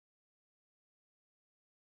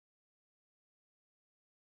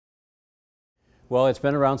Well, it's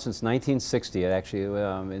been around since 1960. It actually,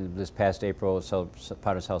 in this past April,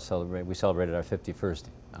 Potter's House we celebrated our 51st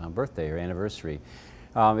birthday or anniversary.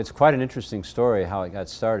 It's quite an interesting story how it got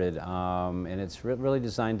started, and it's really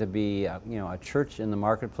designed to be, a church in the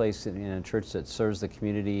marketplace, and a church that serves the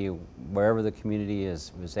community wherever the community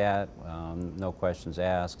is at, no questions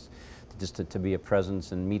asked, just to be a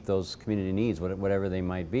presence and meet those community needs, whatever they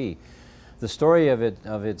might be. The story of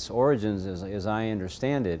its origins, as I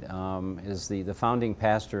understand it, is the founding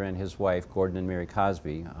pastor and his wife, Gordon and Mary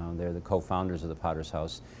Cosby. They're the co-founders of the Potter's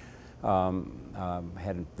House.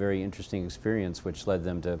 Had a very interesting experience which led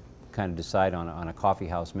them to kind of decide on a coffee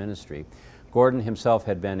house ministry. Gordon himself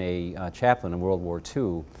had been a chaplain in World War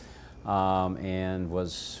II and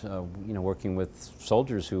was working with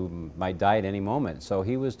soldiers who might die at any moment. So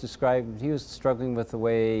he was struggling with the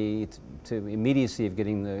way to immediacy of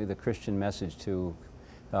getting the Christian message to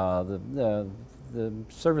the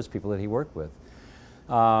service people that he worked with.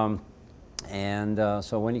 So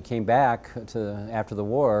when he came back after the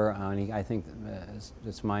war, I think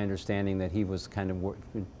it's my understanding that he was kind of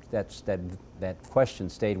that question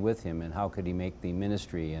stayed with him, and how could he make the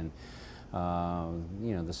ministry and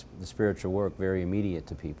the spiritual work very immediate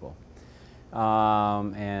to people.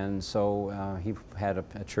 And so he had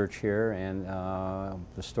a church here, and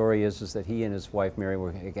the story is that he and his wife Mary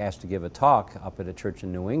were asked to give a talk up at a church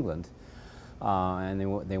in New England, and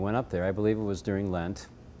they went up there. I believe it was during Lent.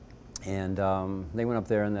 And they went up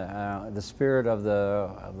there, and the spirit of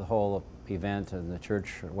the whole event and the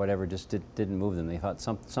church or whatever just didn't move them. They thought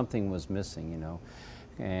something was missing,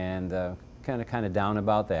 and kind of down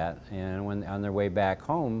about that. And when on their way back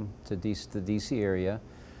home to the D.C. area,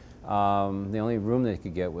 the only room they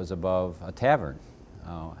could get was above a tavern,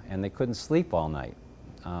 and they couldn't sleep all night.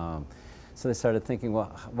 So they started thinking, well,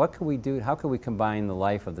 what could we do? How could we combine the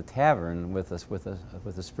life of the tavern with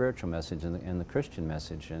the spiritual message and the Christian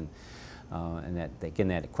message, and that again,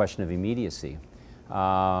 that question of immediacy.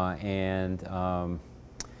 The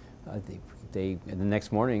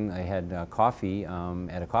next morning I had coffee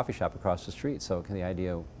at a coffee shop across the street. So the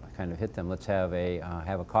idea kind of hit them. Let's have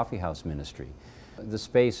a coffee house ministry. The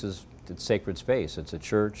space it's sacred space. It's a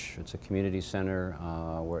church. It's a community center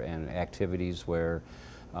and activities where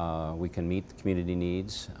we can meet the community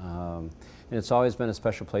needs, and it's always been a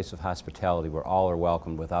special place of hospitality where all are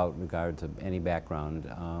welcomed without regard to any background.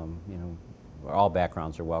 Where all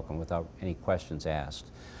backgrounds are welcome without any questions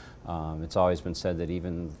asked. It's always been said that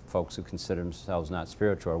even folks who consider themselves not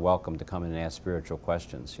spiritual are welcome to come in and ask spiritual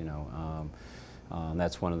questions.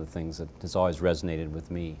 That's one of the things that has always resonated with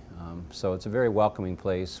me. So it's a very welcoming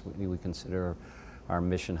place. We consider our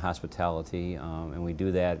mission hospitality, and we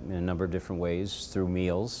do that in a number of different ways, through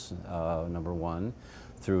meals, number one,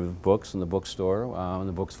 through books in the bookstore, and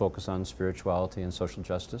the books focus on spirituality and social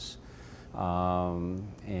justice, and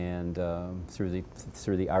through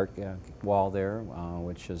the art wall there,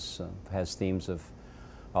 which has themes of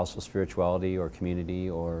also spirituality or community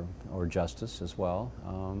or justice as well.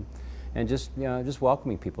 And just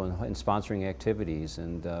welcoming people and sponsoring activities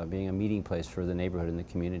and being a meeting place for the neighborhood and the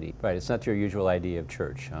community. Right, it's not your usual idea of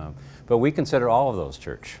church, but we consider all of those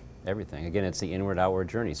church, everything. Again, it's the inward-outward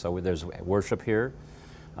journey. So there's worship here,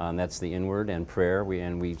 that's the inward, and prayer.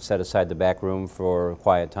 We set aside the back room for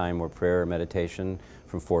quiet time or prayer or meditation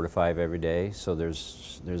from 4 to 5 every day. So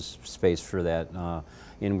there's space for that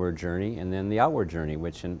inward journey, and then the outward journey,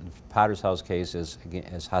 which in Potter's House case is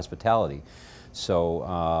hospitality. So,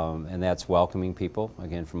 and that's welcoming people,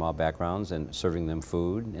 again, from all backgrounds and serving them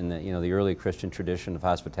food. And the early Christian tradition of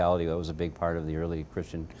hospitality, that was a big part of the early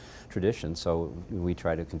Christian tradition. So we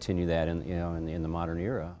try to continue that in the modern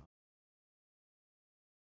era.